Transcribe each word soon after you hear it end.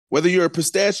Whether you're a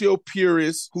pistachio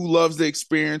purist who loves the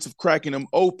experience of cracking them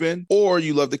open, or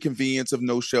you love the convenience of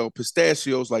no-shell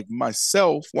pistachios like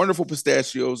myself, Wonderful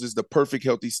Pistachios is the perfect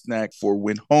healthy snack for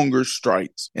when hunger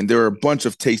strikes. And there are a bunch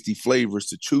of tasty flavors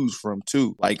to choose from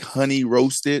too, like honey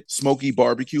roasted, smoky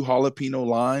barbecue, jalapeno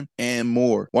lime, and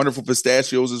more. Wonderful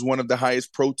Pistachios is one of the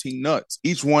highest protein nuts.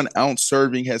 Each 1 ounce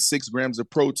serving has 6 grams of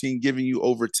protein, giving you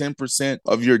over 10%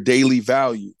 of your daily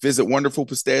value. Visit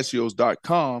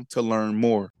wonderfulpistachios.com to learn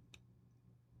more.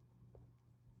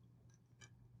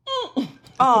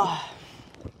 Oh,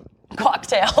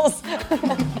 cocktails.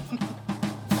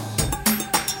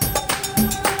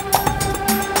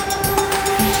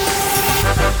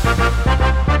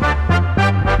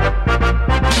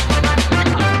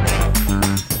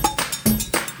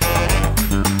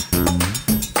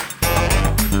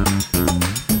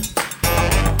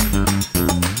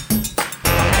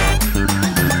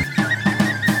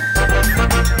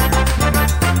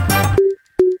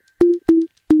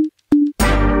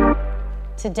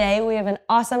 Today we have an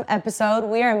awesome episode.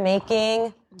 We are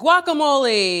making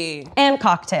guacamole and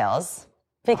cocktails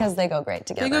because they go great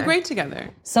together. They go great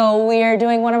together. So we are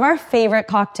doing one of our favorite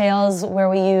cocktails where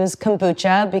we use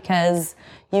kombucha because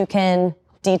you can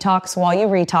detox while you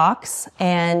retox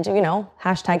and,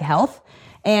 #health.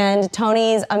 And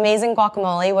Tony's amazing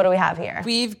guacamole. What do we have here?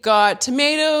 We've got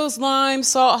tomatoes, lime,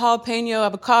 salt, jalapeno,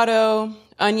 avocado,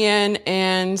 onion,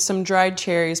 and some dried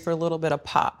cherries for a little bit of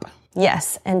pop.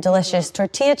 Yes, and delicious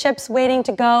tortilla chips waiting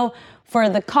to go. For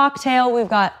the cocktail, we've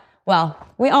got,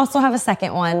 we also have a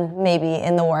second one maybe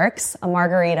in the works, a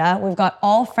margarita. We've got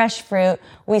all fresh fruit.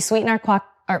 We sweeten our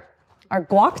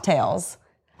guactails.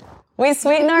 We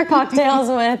sweeten our cocktails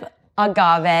with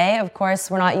agave. Of course,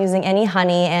 we're not using any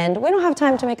honey, and we don't have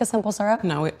time to make a simple syrup.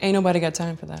 No, ain't nobody got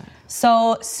time for that.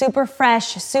 So super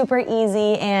fresh, super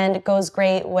easy, and it goes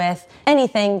great with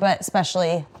anything, but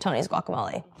especially Tony's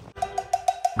guacamole.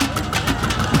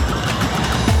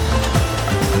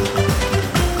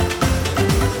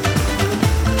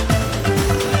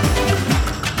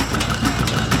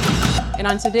 And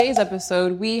on today's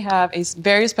episode, we have a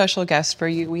very special guest for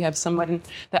you. We have someone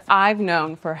that I've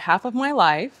known for half of my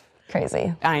life.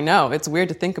 Crazy. I know. It's weird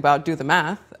to think about. Do the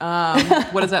math.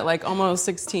 What is that, like almost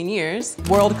 16 years?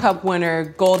 World Cup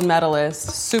winner, gold medalist,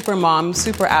 super mom,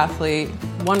 super athlete,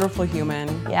 wonderful human.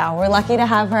 Yeah, we're lucky to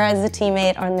have her as a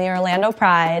teammate on the Orlando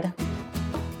Pride.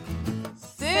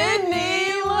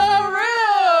 Sydney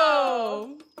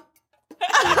LaRue!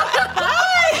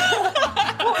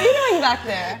 What are you doing back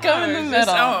there? Go in the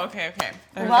middle. Okay.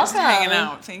 Welcome. Just hanging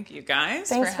out. Thank you guys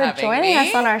Thanks for for joining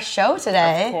us on our show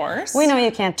today. Of course. We know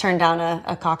you can't turn down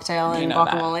a cocktail and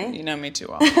guacamole. That. You know me too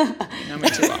well.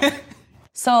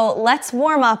 So let's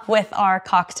warm up with our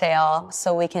cocktail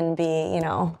so we can be,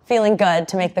 feeling good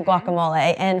to make the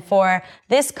guacamole. And for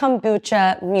this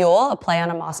kombucha mule, a play on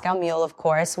a Moscow mule, of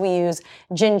course, we use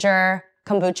ginger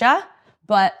kombucha,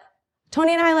 but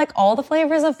Tony and I like all the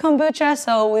flavors of kombucha,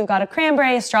 so we've got a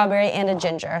cranberry, a strawberry, and a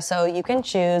ginger. So you can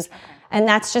choose. And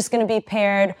that's just going to be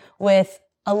paired with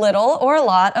a little or a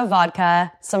lot of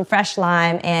vodka, some fresh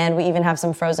lime, and we even have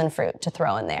some frozen fruit to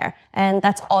throw in there. And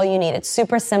that's all you need. It's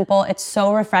super simple. It's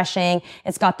so refreshing.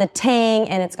 It's got the tang,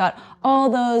 and it's got all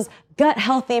those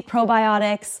gut-healthy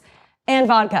probiotics and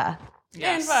vodka.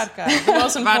 Yes. And vodka, the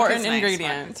most important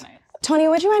ingredient. Nice. Tony,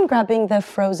 would you mind grabbing the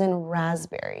frozen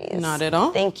raspberries? Not at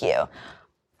all. Thank you.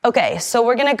 Okay, so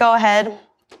we're gonna go ahead.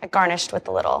 I garnished with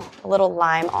a little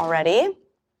lime already.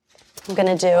 I'm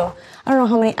gonna do, I don't know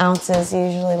how many ounces you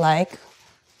usually like.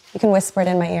 You can whisper it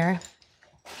in my ear.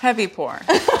 Heavy pour.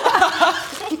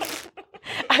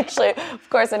 Actually, of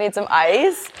course, I need some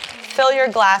ice. Fill your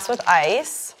glass with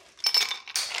ice.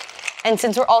 And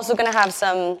since we're also gonna have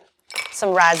some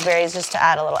raspberries just to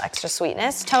add a little extra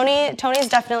sweetness. Tony's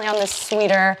definitely on the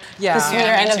sweeter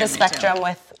end of the spectrum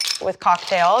with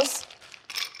cocktails.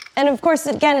 And of course,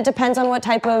 again, it depends on what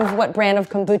brand of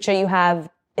kombucha you have.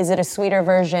 Is it a sweeter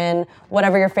version?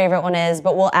 Whatever your favorite one is,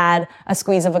 but we'll add a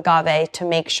squeeze of agave to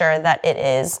make sure that it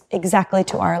is exactly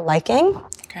to our liking.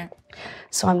 Okay.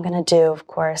 So I'm gonna do, of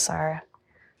course, our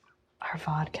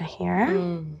vodka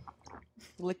here.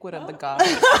 Liquid of the gods.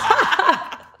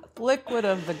 Liquid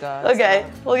of the gods. Okay,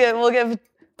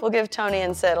 we'll give Tony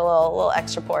and Sid a little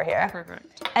extra pour here.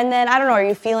 Perfect. And then I don't know, are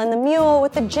you feeling the mule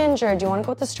with the ginger? Do you want to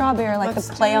go with the strawberry or like the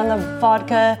play on the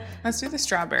vodka? Let's do the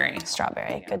strawberry.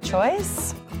 Strawberry, good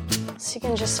choice. So you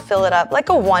can just fill it up. Like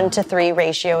a 1-to-3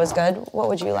 ratio is good. What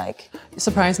would you like?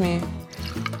 Surprise me.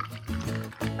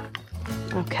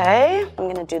 Okay, I'm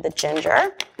gonna do the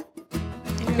ginger.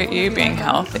 Look at you being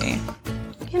healthy.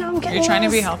 I'm getting You're trying to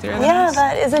be those- healthier than Yeah, us?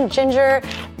 that isn't ginger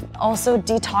also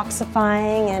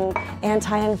detoxifying and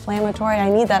anti-inflammatory. I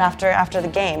need that after the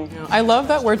game. I love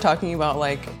that we're talking about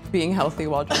like being healthy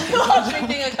while drinking.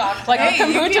 Drinking a cocktail. Like the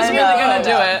kombucha's really gonna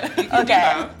do it.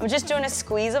 Okay, I'm just doing a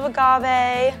squeeze of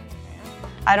agave.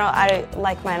 I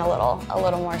like mine a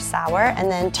little more sour, and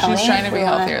then Tony. She's trying to be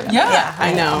healthier than Yeah,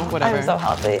 I know. Whatever. I'm so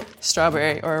healthy.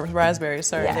 Strawberry or raspberry.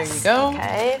 Sorry, Yes. there you go.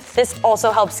 Okay. This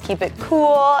also helps keep it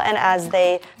cool, and as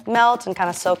they melt and kind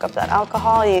of soak up that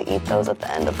alcohol, you eat those at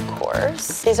the end, of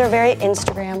course. These are very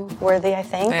Instagram worthy, I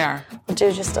think. They are. We'll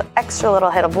do just an extra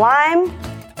little hit of lime.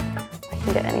 I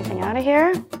can get anything out of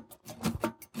here.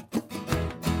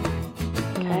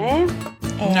 Okay.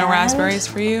 No And, raspberries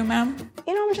for you, ma'am?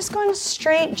 You know, I'm just going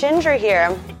straight ginger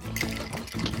here.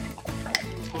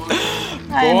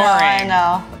 I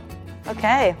know.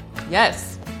 Okay.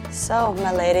 Yes. So,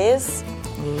 my ladies.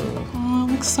 Oh,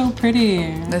 it looks so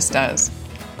pretty. This does.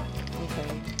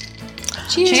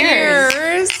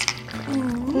 Cheers.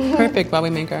 Perfect while we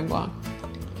make our guac.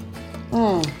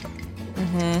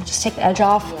 Just take the edge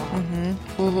off.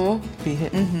 Be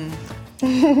hitting.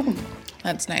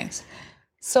 That's nice.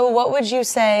 So what would you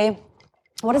say,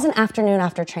 what does an afternoon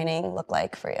after training look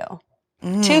like for you?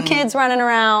 2 kids running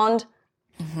around.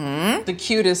 The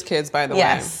cutest kids, by the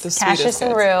Yes, way. The Cassius sweetest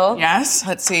and kids. Rue. Yes,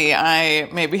 let's see. I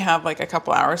maybe have like a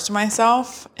couple hours to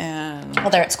myself and Well,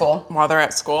 they're at school. while they're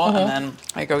at school, and then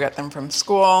I go get them from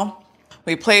school.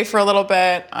 We play for a little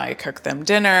bit. I cook them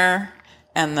dinner,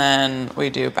 and then we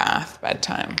do bath,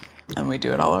 bedtime, and we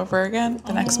do it all over again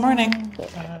the next morning.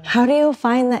 How do you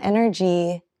find the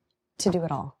energy to do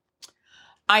it all?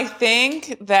 I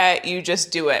think that you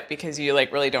just do it because you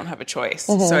like really don't have a choice.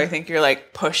 So I think you're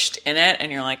like pushed in it and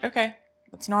you're like, okay,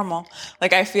 that's normal.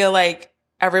 Like I feel like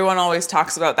everyone always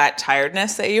talks about that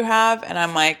tiredness that you have. And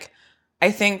I'm like,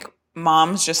 I think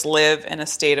moms just live in a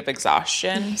state of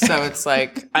exhaustion. So it's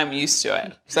like, I'm used to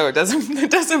it. So it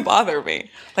doesn't bother me.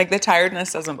 Like the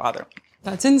tiredness doesn't bother me.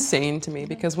 That's insane to me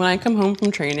because when I come home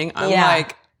from training, I'm Yeah.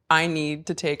 like, I need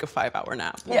to take a 5-hour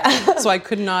nap. Yeah. So I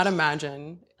could not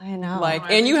imagine. I know. Like,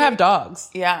 and you have dogs.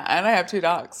 Yeah. And I have 2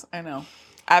 dogs. I know.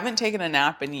 I haven't taken a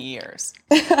nap in years.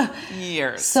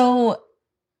 Years. So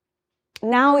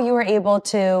now you are able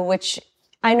to, which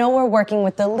I know we're working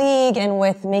with the league and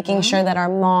with making sure that our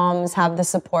moms have the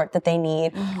support that they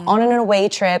need. On an away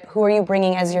trip, who are you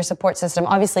bringing as your support system?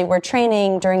 Obviously, we're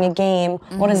training during a game.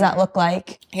 What does that look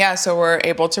like? Yeah, so we're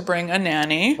able to bring a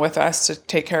nanny with us to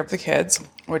take care of the kids,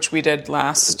 which we did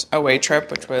last away trip,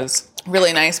 which was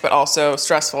really nice, but also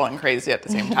stressful and crazy at the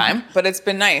same time. But it's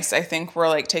been nice. I think we're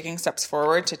like taking steps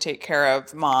forward to take care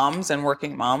of moms and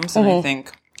working moms. And I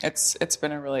think it's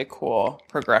been a really cool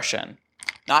progression.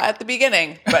 Not at the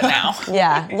beginning, but now.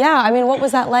 Yeah. I mean, what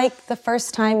was that like the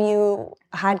first time you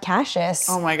had Cassius?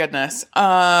 Oh my goodness.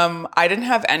 I didn't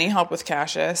have any help with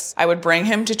Cassius. I would bring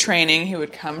him to training. He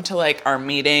would come to like our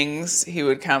meetings. He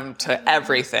would come to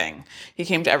everything. He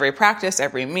came to every practice,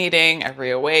 every meeting, every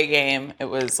away game. It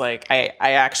was like, I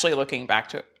actually looking back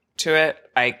to it,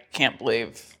 I can't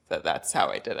believe that that's how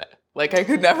I did it. Like I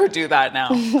could never do that now.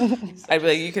 I'd be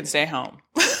like, you can stay home.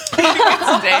 You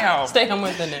can stay home. Stay home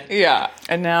with the Nick. Yeah.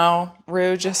 And now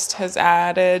Rue just has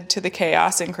added to the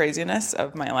chaos and craziness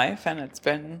of my life, and it's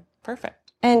been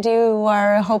perfect. And you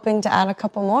are hoping to add a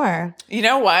couple more. You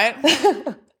know what?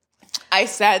 I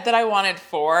said that I wanted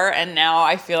 4, and now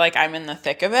I feel like I'm in the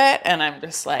thick of it, and I'm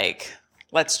just like,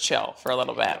 let's chill for a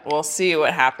little bit. We'll see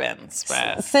what happens.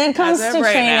 But Sid comes as to of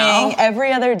right training now-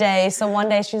 every other day. So one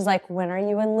day she's like, when are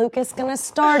you and Lucas going to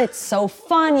start? It's so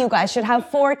fun. You guys should have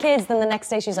 4 kids. Then the next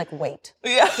day she's like, wait,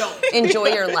 Yeah. enjoy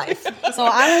your life. So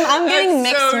I'm getting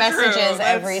That's mixed so messages true.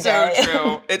 every That's day. So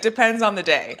true. It depends on the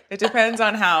day. It depends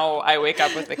on how I wake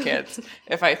up with the kids.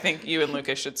 If I think you and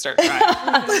Lucas should start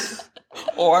trying.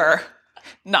 Or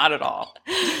not at all.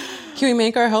 Can we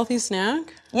make our healthy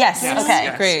snack? Yes. Yes, Okay.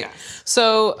 yes. Great.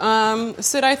 So,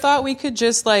 Sid, I thought we could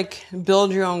just like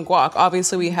build your own guac.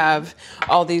 Obviously, we have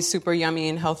all these super yummy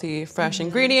and healthy, fresh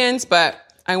ingredients, but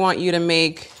I want you to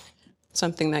make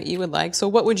something that you would like. So,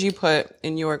 what would you put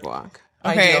in your guac?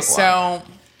 Okay, Ideal guac. so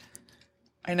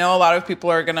I know a lot of people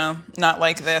are gonna not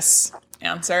like this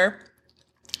answer,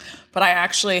 but I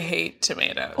actually hate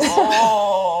tomatoes.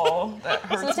 Oh, that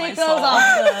hurts So take my those soul. off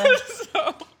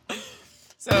the...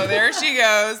 So there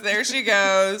she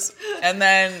goes. And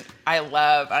then I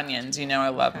love onions. You know I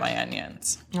love my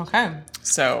onions. Okay.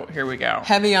 So here we go.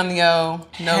 Heavy on the O,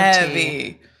 no tea.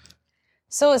 Heavy.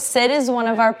 So Sid is one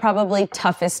of our probably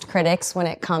toughest critics when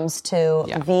it comes to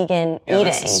vegan eating.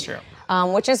 This is true.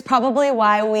 Which is probably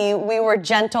why we were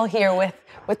gentle here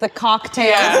with the cocktails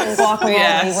Yes. and guacamole,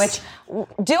 Yes. which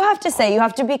do have to say, you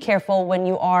have to be careful when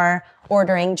you are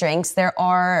ordering drinks, there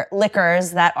are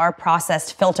liquors that are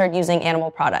processed, filtered using animal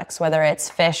products, whether it's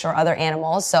fish or other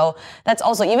animals. So that's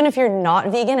also, even if you're not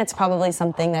vegan, it's probably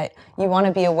something that you want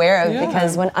to be aware of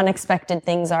because when unexpected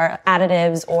things are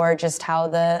additives or just how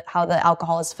the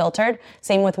alcohol is filtered.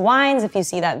 Same with wines. If you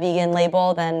see that vegan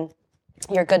label, then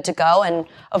you're good to go. And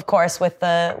of course, with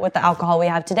the alcohol we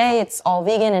have today, it's all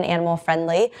vegan and animal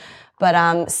friendly.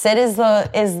 But Sid is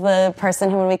the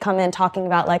person who, when we come in talking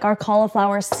about like our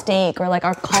cauliflower steak or like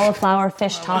our cauliflower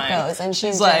fish tacos, and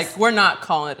she's like, we're not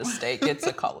calling it a steak; it's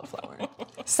a cauliflower.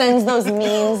 Sends those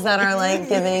memes that are like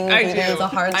giving vegans a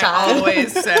hard time. I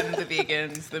always send the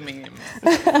vegans the memes.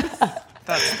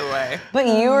 That's the way. But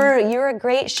you're a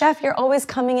great chef. You're always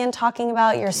coming in talking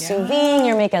about your sous vide.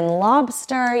 You're making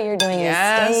lobster. You're doing a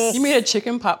steak. You made a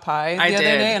chicken pot pie the other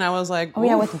day, and I was like, oh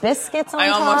yeah, with biscuits on top.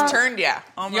 I almost turned you.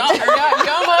 You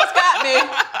almost got me.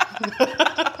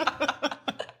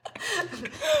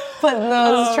 Putting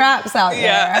those traps out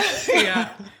there. Yeah.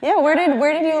 Yeah, where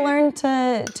did you learn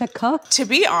to cook? To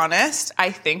be honest, I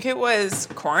think it was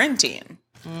quarantine.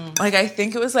 Like, I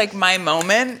think it was like my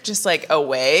moment, just like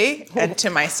away and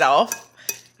to myself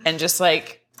and just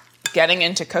like getting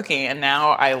into cooking. And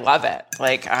now I love it.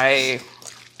 Like it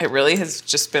really has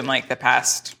just been like the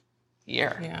past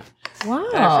year. Yeah. Wow.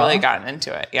 that I've really gotten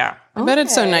into it. Yeah. I bet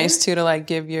it's so nice too to like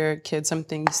give your kids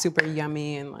something super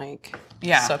yummy and like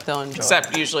stuff they'll enjoy.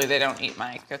 Except usually they don't eat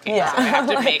my cooking. Yeah. So I have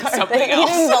to make something Eating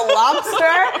else. the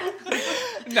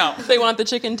lobster? No. They want the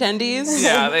chicken tendies.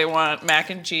 Yeah, they want mac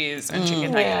and cheese and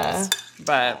chicken nuggets.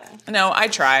 But no, I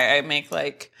try. I make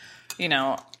like,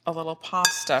 a little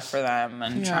pasta for them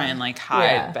and try and like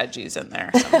hide veggies in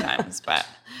there sometimes. But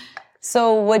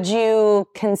so would you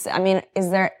is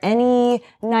there any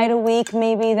night a week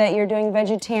maybe that you're doing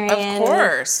vegetarian? of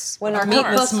course. When our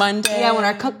Meatless Monday. Yeah, when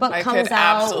our cookbook I comes could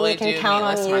out, absolutely we can do count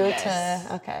on Meatless you Mondays.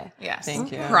 to okay. Yes.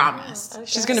 Thank you. Promise.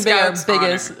 She's going to be our Scout's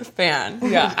biggest honor. fan.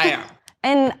 Yeah, I am.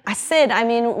 And Sid,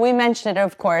 we mentioned it,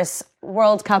 of course,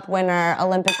 World Cup winner,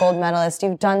 Olympic gold medalist.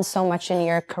 You've done so much in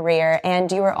your career,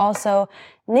 and you were also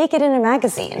naked in a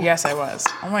magazine. Yes, I was.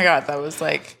 Oh my God, that was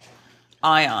like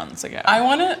ions ago. I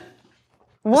want to,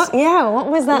 What? Yeah, what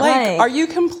was that like? are you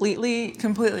completely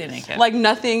naked. like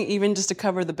nothing even just to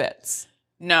cover the bits?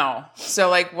 No.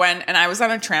 So like and I was on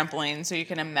a trampoline, so you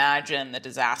can imagine the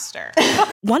disaster.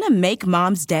 Want to make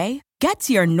Mom's Day? Get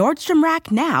to your Nordstrom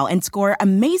Rack now and score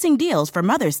amazing deals for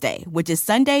Mother's Day, which is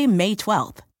Sunday, May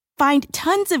 12th. Find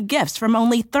tons of gifts from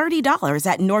only $30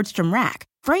 at Nordstrom Rack.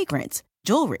 Fragrance,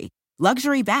 jewelry,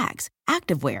 luxury bags,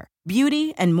 activewear,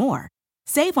 beauty, and more.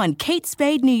 Save on Kate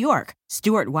Spade New York,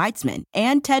 Stuart Weitzman,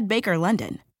 and Ted Baker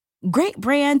London. Great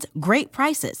brands, great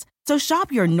prices. So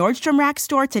shop your Nordstrom Rack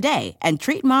store today and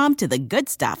treat Mom to the good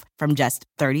stuff from just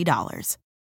 $30.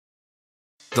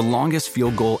 The longest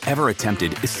field goal ever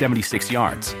attempted is 76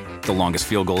 yards. The longest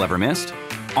field goal ever missed?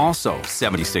 Also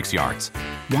 76 yards.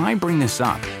 Why bring this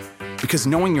up? Because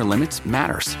knowing your limits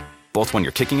matters, both when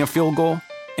you're kicking a field goal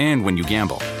and when you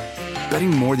gamble. Betting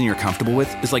more than you're comfortable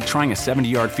with is like trying a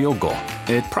 70-yard field goal.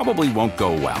 It probably won't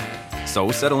go well.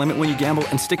 So set a limit when you gamble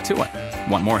and stick to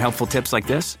it. Want more helpful tips like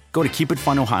this? Go to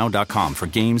keepitfunohio.com for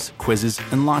games, quizzes,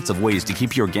 and lots of ways to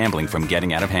keep your gambling from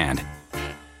getting out of hand.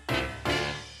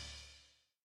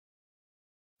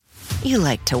 You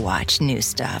like to watch new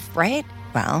stuff, right?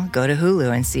 Well, go to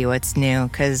Hulu and see what's new,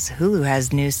 because Hulu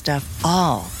has new stuff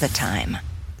all the time.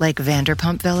 Like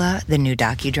Vanderpump Villa, the new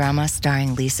docudrama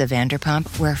starring Lisa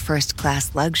Vanderpump, where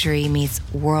first-class luxury meets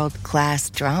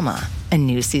world-class drama. A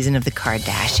new season of The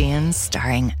Kardashians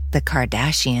starring The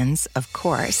Kardashians, of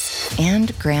course.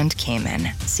 And Grand Cayman,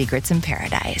 Secrets in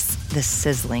Paradise, the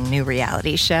sizzling new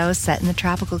reality show set in the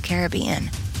tropical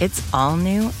Caribbean. It's all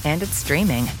new and it's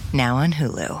streaming now on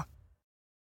Hulu.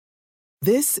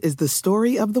 This is the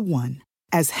story of the one.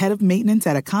 As head of maintenance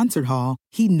at a concert hall,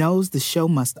 he knows the show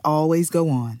must always go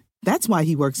on. That's why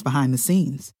he works behind the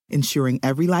scenes, ensuring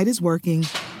every light is working,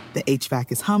 the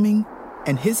HVAC is humming,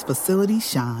 and his facility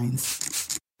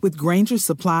shines. With Grainger's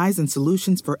supplies and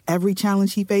solutions for every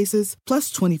challenge he faces,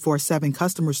 plus 24/7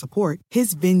 customer support,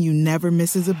 his venue never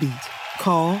misses a beat.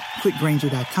 Call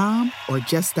quickgrainger.com or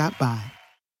just stop by.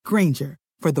 Grainger,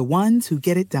 for the ones who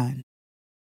get it done.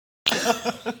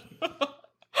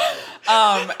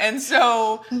 And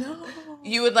so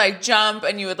you would like jump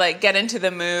and you would like get into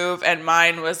the move, and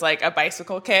mine was like a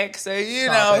bicycle kick. So,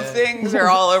 things are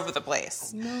all over the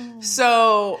place.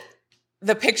 So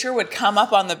the picture would come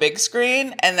up on the big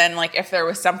screen, and then like if there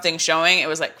was something showing, it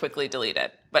was like quickly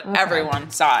deleted. But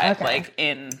everyone saw it like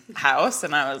in house,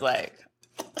 and I was like,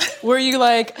 Were you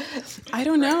like, I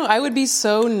don't know, I would be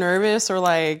so nervous or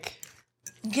like...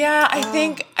 Yeah, I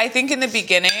think in the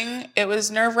beginning it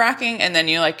was nerve-wracking, and then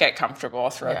you like get comfortable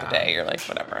throughout the day. You're like,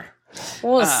 whatever.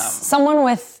 Well, someone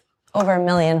with over 1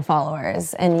 million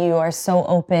followers, and you are so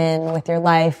open with your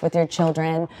life, with your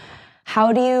children,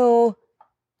 how do you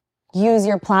use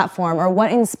your platform, or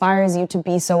what inspires you to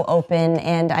be so open?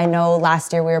 And I know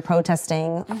last year we were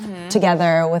protesting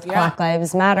together with Black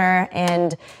Lives Matter,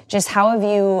 and just how have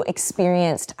you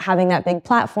experienced having that big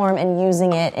platform and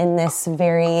using it in this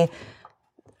very,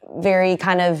 very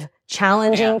kind of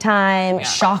challenging time,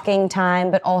 shocking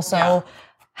time, but also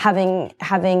having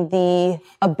the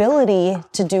ability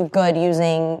to do good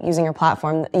using your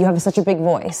platform. You have such a big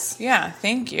voice. Yeah,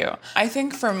 thank you. I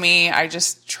think for me, I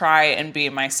just try and be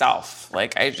myself.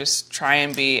 Like, I just try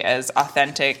and be as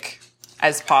authentic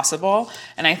as possible.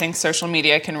 And I think social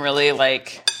media can really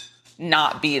like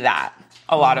not be that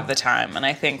a lot of the time. And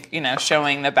I think, you know,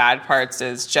 showing the bad parts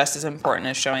is just as important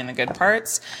as showing the good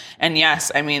parts. And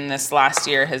yes, I mean, this last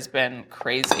year has been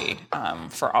crazy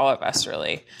for all of us,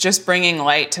 really. Just bringing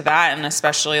light to that, and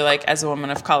especially like as a woman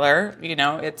of color, you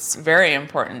know, it's very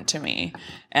important to me.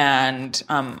 And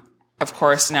of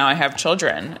course, now I have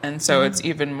children. And so it's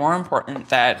even more important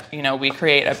that, you know, we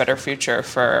create a better future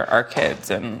for our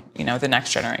kids and, you know, the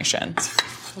next generation.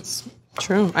 That's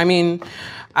true. I mean,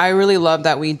 I really love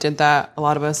that we did that, a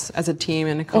lot of us as a team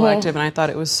and a collective, and I thought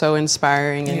it was so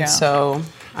inspiring and so,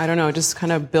 I don't know, it just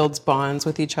kind of builds bonds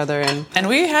with each other. And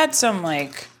we had some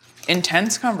like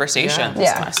intense conversations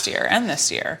last year and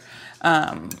this year.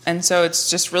 And so it's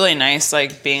just really nice,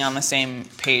 like being on the same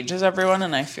page as everyone.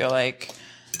 And I feel like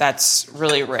that's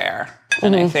really rare.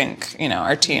 And I think, you know,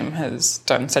 our team has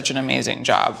done such an amazing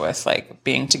job with like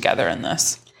being together in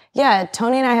this. Yeah,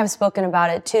 Tony and I have spoken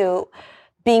about it too.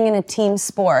 Being in a team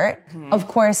sport, of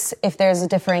course, if there's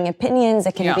differing opinions,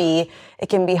 it can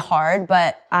be hard.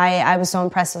 But I was so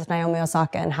impressed with Naomi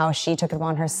Osaka and how she took it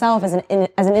upon herself as an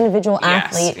individual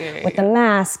athlete with the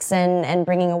masks and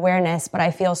bringing awareness. But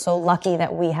I feel so lucky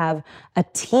that we have a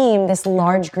team, this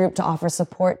large group, to offer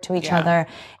support to each other,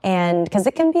 and because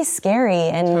it can be scary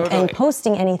and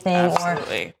posting anything or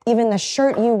even the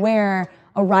shirt you wear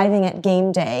arriving at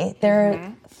game day. There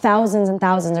are thousands and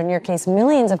thousands, or in your case,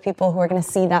 millions of people who are going to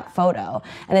see that photo.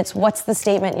 And it's what's the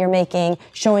statement you're making,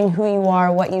 showing who you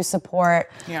are, what you support,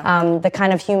 the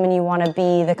kind of human you want to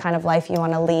be, the kind of life you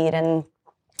want to lead. And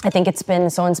I think it's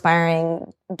been so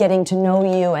inspiring getting to know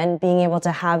you and being able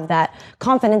to have that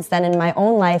confidence then in my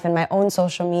own life and my own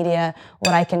social media,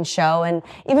 what I can show. And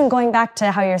even going back to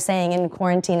how you're saying in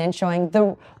quarantine and showing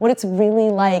what it's really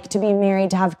like to be married,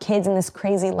 to have kids in this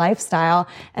crazy lifestyle.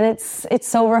 And it's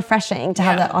so refreshing to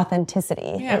have that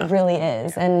authenticity. Yeah. It really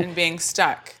is. And being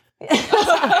stuck. Being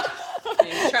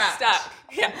trapped. Stuck.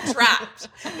 Yeah, trapped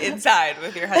inside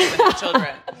with your husband and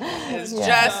children is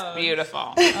just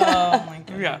beautiful. Oh my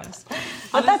goodness.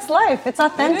 But that's life. It's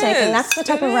authentic. And that's the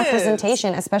type of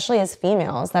representation, especially as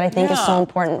females, that I think is so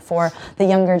important for the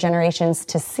younger generations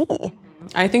to see.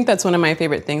 I think that's one of my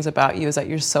favorite things about you, is that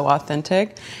you're so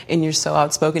authentic and you're so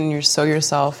outspoken and you're so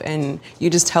yourself and you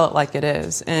just tell it like it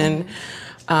is. And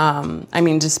I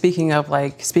mean, just speaking up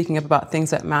about things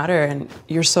that matter, and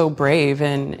you're so brave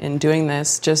in doing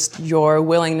this, just your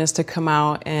willingness to come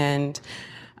out and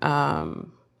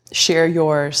share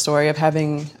your story of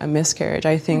having a miscarriage.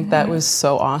 I think that was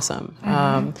so awesome.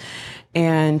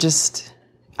 And just,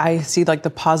 I see like the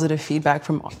positive feedback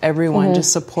from everyone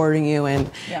just supporting you,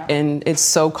 and it's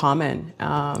so common.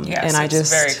 Yes, and it's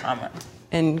very common.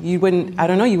 And you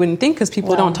wouldn't think, because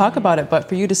people don't talk about it, but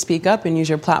for you to speak up and use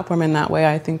your platform in that way,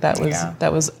 I think that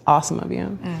was awesome of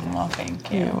you. Well,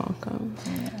 thank you. You're welcome.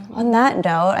 Yeah. On that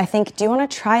note, I think, do you want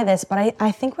to try this? But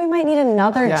I think we might need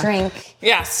another drink.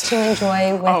 Yes. To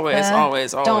enjoy with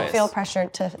always. Don't feel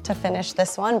pressured to finish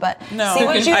this one, but no,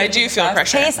 I do feel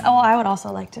pressured. I would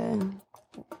also like to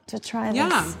try this.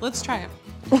 Yeah, let's try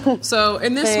it. So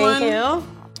in this one, no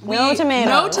tomatoes.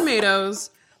 No tomatoes.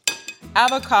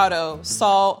 Avocado,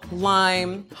 salt,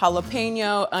 lime,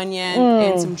 jalapeno, onion,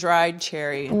 and some dried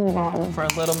cherry for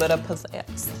a little bit of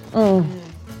pizzazz.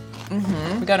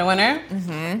 We got a winner?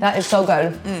 That is so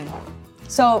good.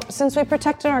 So since we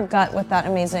protected our gut with that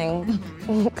amazing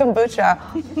kombucha,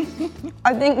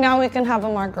 I think now we can have a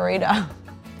margarita.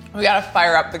 We gotta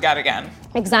fire up the gut again.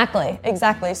 Exactly.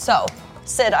 So,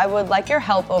 Sid, I would like your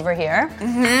help over here.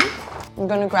 I'm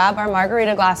gonna grab our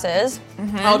margarita glasses.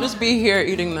 I'll just be here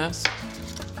eating this.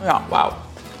 Yeah, wow.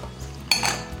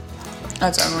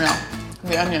 That's unreal.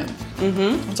 The onion.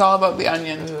 It's all about the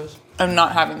onion. I'm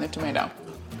not having the tomato.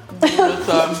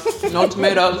 No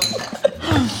tomatoes.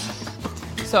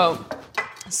 So,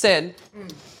 Sid,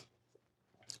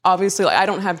 obviously I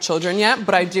don't have children yet,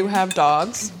 but I do have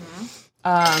dogs.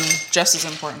 Just as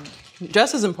important.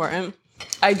 just as important,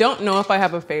 I don't know if I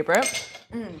have a favorite.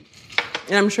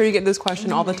 And I'm sure you get this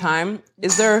question all the time.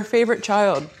 Is there a favorite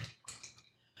child?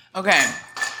 Okay.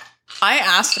 I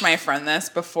asked my friend this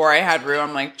before I had Rue.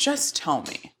 I'm like, just tell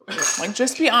me. Like,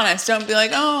 just be honest. Don't be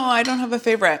like, oh, I don't have a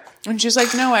favorite. And she's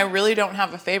like, no, I really don't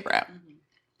have a favorite.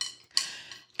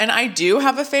 And I do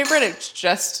have a favorite. It's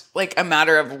just like a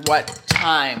matter of what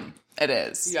time it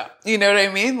is. Yeah. You know what I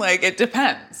mean? Like, it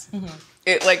depends.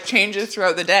 It like changes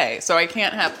throughout the day. So I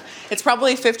can't have, it's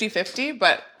probably 50-50,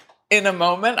 but in a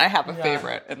moment, I have a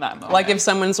favorite in that moment. Like if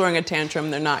someone's throwing a tantrum,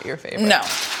 they're not your favorite. No,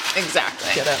 exactly.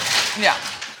 Get it? Yeah.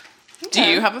 Do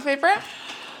you have a favorite?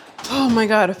 Oh my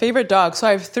God, a favorite dog. So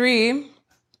I have 3.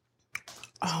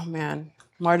 Oh man,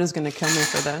 Marta's gonna kill me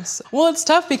for this. Well, it's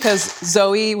tough because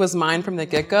Zoe was mine from the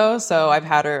get-go, so I've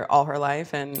had her all her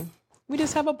life and we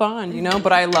just have a bond, you know?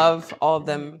 But I love all of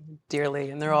them dearly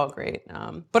and they're all great.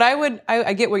 But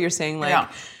I get what you're saying, like, Yeah.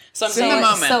 some in the days-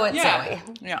 moment. So it's Yeah. Zoe.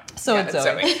 Yeah. So Yeah, it's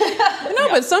Zoe. No,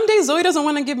 but some days Zoe doesn't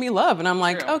want to give me love, and I'm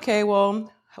like, okay,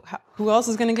 well, who else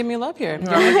is going to give me love here?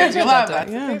 Whoever gives you love, that's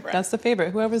the Yeah, favorite. that's the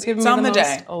favorite. Whoever's giving It's me on the the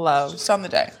most day. love. Just on the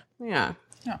day. Yeah.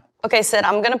 Okay, Sid,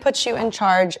 I'm gonna put you in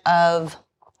charge of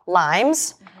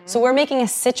limes. So we're making a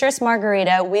citrus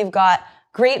margarita. We've got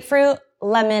grapefruit,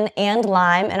 lemon, and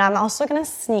lime. And I'm also gonna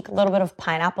sneak a little bit of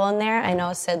pineapple in there. I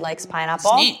know Sid likes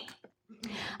pineapple. Sneak.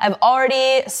 I've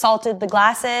already salted the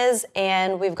glasses,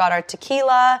 and we've got our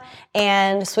tequila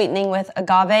and sweetening with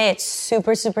agave. It's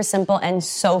super, super simple and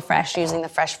so fresh using the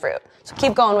fresh fruit. So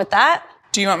keep going with that.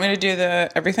 Do you want me to do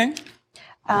the everything?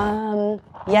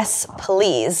 Yes,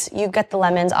 please. You get the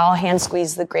lemons. I'll hand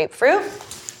squeeze the grapefruit.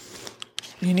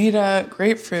 You need a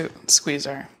grapefruit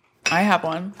squeezer. I have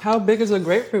one. How big is a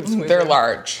grapefruit squeezer? They're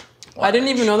large. I didn't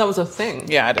even know that was a thing.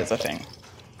 Yeah, it is a thing.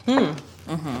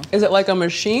 Is it like a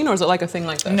machine or is it like a thing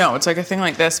like this? No, it's like a thing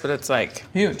like this, but it's like,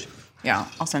 Huge. yeah,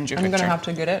 I'll send you a I'm picture. going to have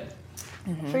to get it.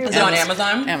 For your Is it on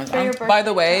Amazon? Amazon. By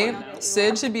the way,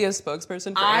 Sid should be a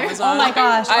spokesperson for Amazon. Oh my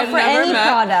gosh, or I've for never any met-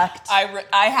 product.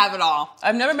 I have it all.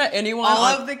 I've never met anyone. All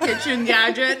of the kitchen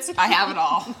gadgets, I have it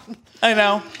all. I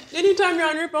know. Anytime you're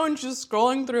on your phone, just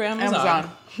scrolling through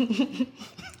Amazon.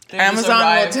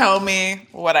 Amazon will tell me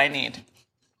what I need.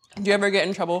 Do you ever get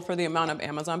in trouble for the amount of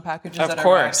Amazon packages Of that arrive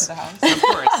course. to the house? Of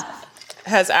course.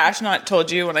 Has Ash not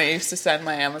told you when I used to send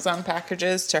my Amazon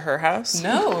packages to her house?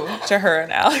 No. To her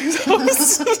and Alex's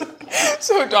house.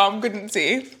 So Dom couldn't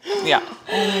see. Yeah.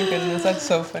 Oh my goodness, that's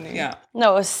so funny. Yeah.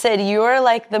 No, Sid, you're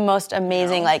like the most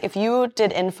amazing. Like if you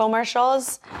did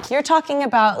infomercials, you're talking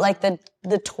about like the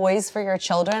toys for your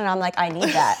children, and I'm like, I need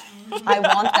that. I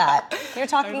want that. You're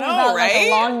talking about like a right?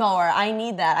 lawnmower. I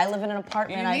need that. I live in an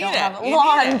apartment. You I need don't it. have a You need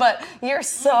lawn, it. but you're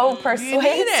so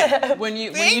persuasive. When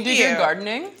you Thank did your you.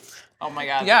 gardening, Oh my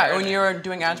God. yeah, when you were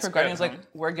doing ads for gardening, it's like, good.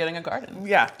 we're getting a garden.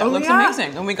 Yeah. That looks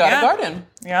amazing. And we got a garden.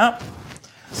 Yeah.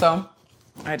 So,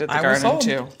 I did the I was garden sold.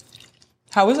 too.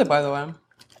 how is it, by the way?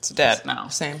 It's dead now.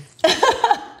 Same.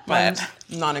 But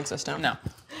Non-existent. no.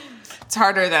 It's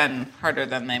harder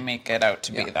than they make it out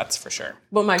to be, that's for sure.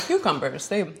 But my cucumbers,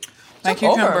 they My took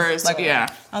over. cucumbers, Like, yeah.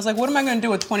 I was like, what am I going to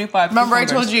do with 25 Remember I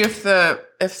cucumbers? told you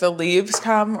if the leaves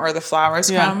come or the flowers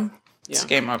come, it's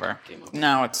game over.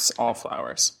 Now it's all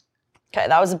flowers. Okay,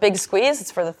 that was a big squeeze.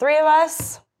 It's for the 3 of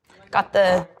us. Got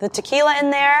the tequila in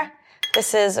there.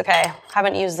 This is, okay,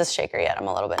 haven't used this shaker yet. I'm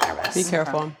a little bit nervous. Be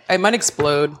careful. It might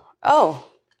explode. Oh,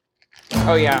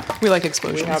 Oh yeah. We like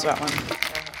explosions. We have that one.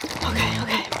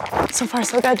 okay. So far,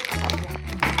 so good.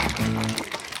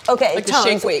 Okay, Like the Tones,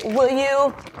 shake weight. will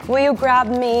you grab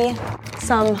me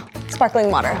some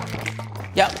sparkling water?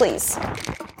 Yeah. Please.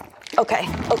 Okay.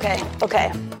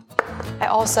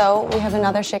 We have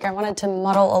another shaker. I wanted to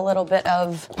muddle a little bit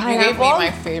of You gave pineapple. me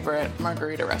my favorite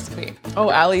margarita recipe. Oh,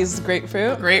 Allie's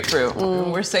grapefruit. Grapefruit.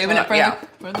 We're saving it for, Yeah.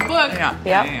 the book. Yeah.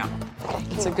 Yep. Yeah.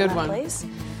 It's a good one. Please.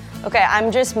 Okay,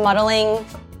 I'm just muddling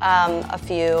a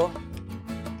few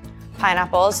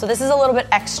pineapples. So this is a little bit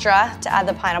extra to add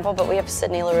the pineapple, but we have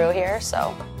Sydney LaRue here,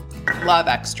 so Love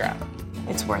extra.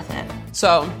 it's worth it.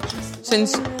 So,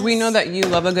 since we know that you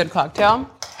love a good cocktail,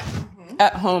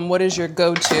 at home, what is your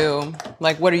go-to?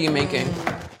 Like, what are you making?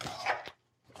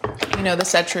 You know the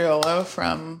Cetriolo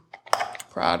from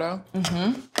Prado?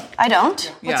 I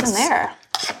don't. What's Yes. in there?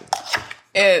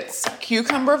 It's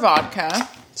cucumber vodka,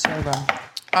 So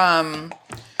good.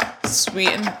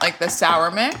 sweetened like the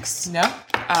sour mix, Yep.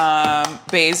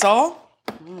 basil,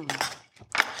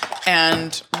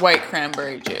 and white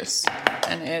cranberry juice.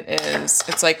 And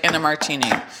it's like in a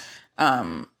martini.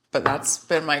 But that's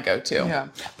been my go-to. Yeah.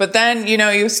 But then,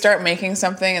 you start making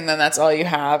something and then that's all you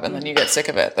have and then you get sick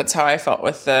of it. That's how I felt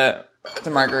with the the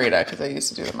margarita because I used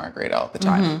to do the margarita all the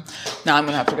time. Now I'm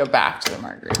gonna have to go back to the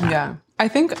margarita. Yeah. I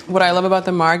think what I love about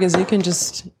the marg is you can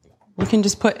just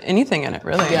put anything in it,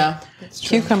 really. Yeah, that's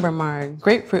true. Cucumber marg,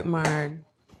 grapefruit marg,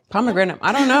 pomegranate.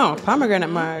 I don't know. Pomegranate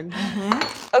marg.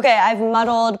 Okay, I've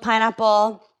muddled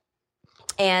pineapple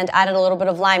and added a little bit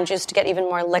of lime juice to get even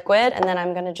more liquid, and then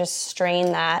I'm gonna just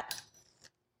strain that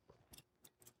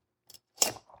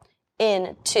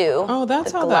into Oh,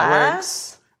 that's the how glass. that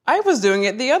works. I was doing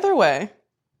it the other way.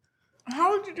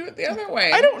 How would you do it the other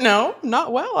way? I don't know.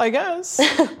 Not well, I guess.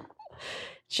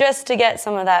 Just to get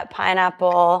some of that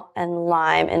pineapple and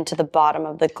lime into the bottom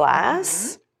of the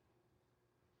glass.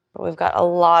 But we've got a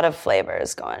lot of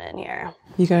flavors going in here.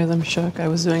 You guys, I'm shook. I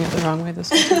was doing it the wrong way this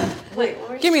time.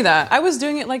 Give me that. I was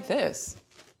doing it like this.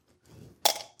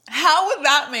 How would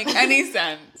that make any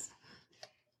sense?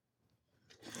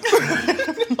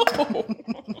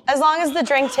 As long as the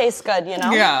drink tastes good, you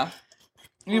know? Yeah.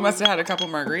 You must have had a couple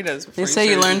margaritas before They say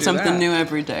you started to learn do something that. new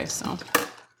every day, so.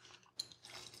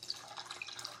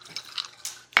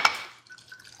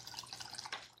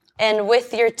 And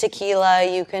with your tequila,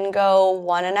 you can go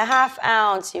 1.5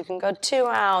 ounce, you can go 2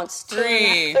 ounce,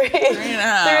 Three. 3 Three and a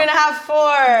half. 3.5, 4.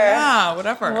 Yeah,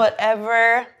 whatever.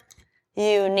 Whatever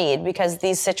you need, because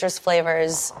these citrus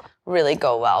flavors really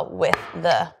go well with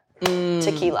the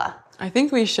tequila. I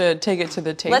think we should take it to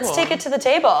the table. Let's take it to the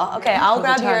table. Okay, I'll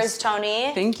grab test. yours,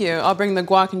 Tony. Thank you. I'll bring the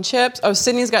guac and chips. Oh,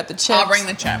 Sydney's got the chips. I'll bring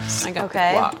the chips. I got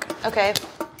Okay. the guac. Okay.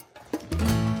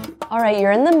 All right,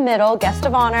 you're in the middle, guest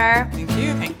of honor. Thank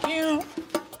you, thank you.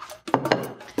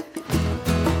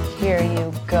 Here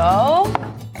you go.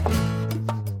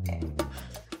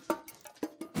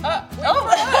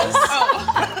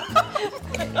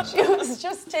 She was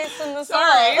just tasting the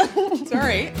Sorry. salt.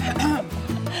 Sorry.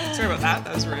 Sorry about that.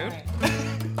 That was rude.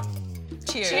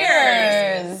 Cheers.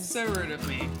 Cheers. So rude of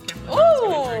me. Can't believe I was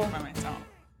gonna drink by myself.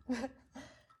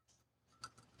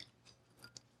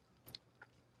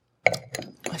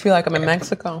 I feel like I'm in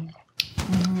Mexico.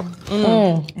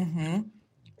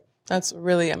 That's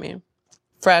really yummy.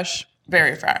 Fresh.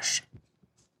 Very fresh.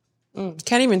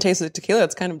 Can't even taste the tequila.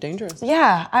 It's kind of dangerous.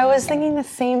 Yeah, I was thinking the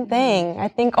same thing. I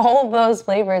think all of those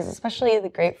flavors, especially the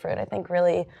grapefruit, I think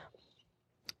really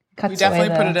cuts We definitely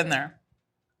away put it in there.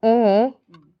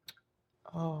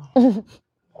 Oh.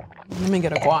 Let me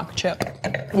get a guac chip.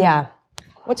 Yeah.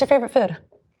 What's your favorite food?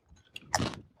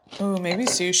 Ooh, maybe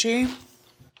sushi.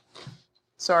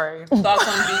 Sorry. Thoughts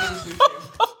on vegan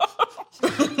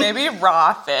sushi? Maybe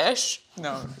raw fish.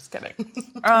 No, I'm just kidding.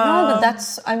 No, but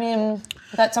that's something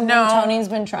No. Tony's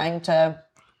been trying to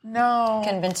No.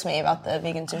 convince me about the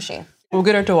vegan sushi. We'll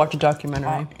get her to watch a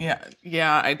documentary.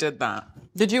 Yeah, I did that.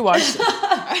 Did you watch?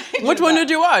 Which one did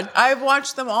you watch? I've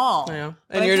watched them all. Yeah.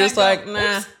 But And I you're can't just like, go,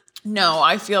 nah. No,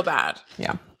 I feel bad.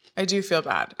 Yeah. I do feel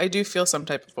bad. I do feel some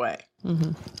type of way.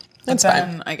 That's But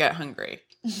fine. then I get hungry.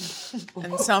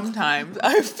 And sometimes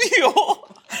I feel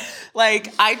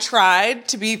like I tried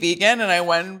to be vegan and I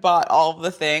went and bought all of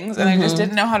the things and I just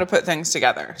didn't know how to put things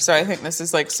together. So I think this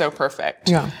is like so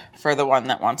perfect for the one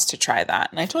that wants to try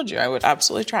that. And I told you I would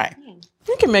absolutely try.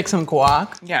 You can make some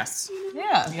guac. Yes.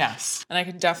 Yeah. Yes. And I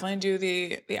can definitely do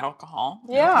the alcohol.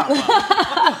 Yeah.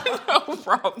 No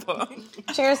problem.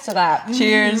 Cheers to that.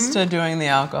 Cheers to doing the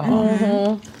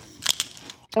alcohol.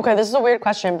 Okay, this is a weird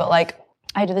question, but like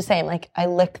I do the same. Like I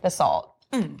lick the salt.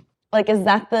 Like is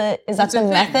that the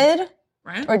method?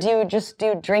 Right? Or do you just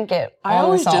drink it? I all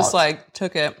always the salt? just like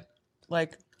took it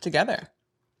like together.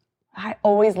 I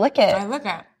always lick it. I look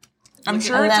at I'm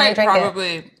sure And it's then I like drink it.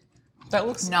 probably That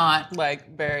looks not.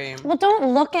 like very. Well,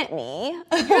 don't look at me.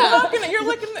 You're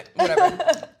looking at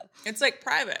whatever. It's like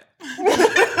private.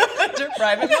 It's your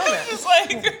private moment. It's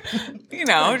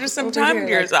like, just some time to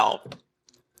yourself.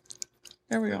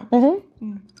 There we go.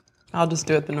 I'll just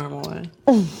do it the normal way.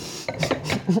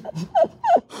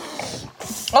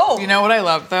 You know what I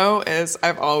love though is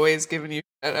I've always given you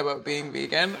shit about being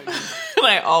vegan, and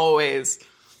I always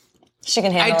She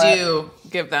can handle it. do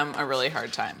give them a really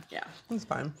hard time. Yeah, It's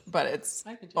fine. but it's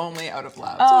only out of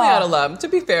love. It's only out of love. To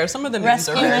be fair, some of the memes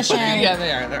are Rescue very mission. funny. Yeah,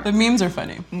 they are. The memes are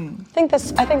funny.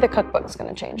 I think the cookbook's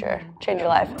gonna change your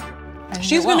life.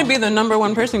 She's going to be the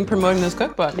 #1 person promoting this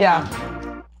cookbook. Yeah.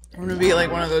 I'm gonna be like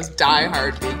one of those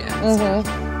die-hard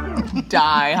vegans.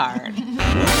 Die-hard.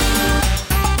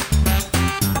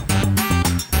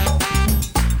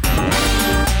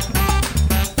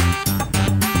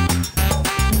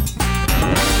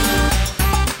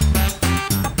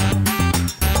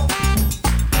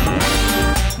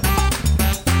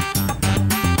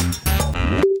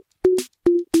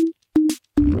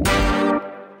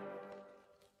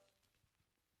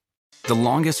 The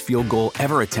longest field goal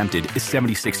ever attempted is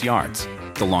 76 yards.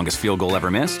 The longest field goal ever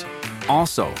missed?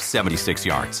 Also 76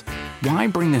 yards. Why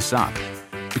bring this up?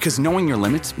 Because knowing your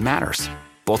limits matters,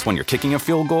 both when you're kicking a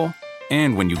field goal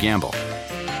and when you gamble.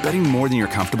 Betting more than you're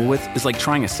comfortable with is like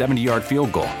trying a 70-yard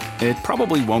field goal. It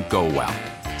probably won't go well.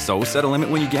 So set a limit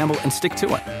when you gamble and stick to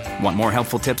it. Want more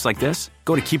helpful tips like this?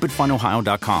 Go to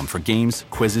keepitfunohio.com for games,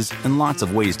 quizzes, and lots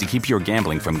of ways to keep your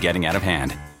gambling from getting out of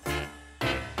hand.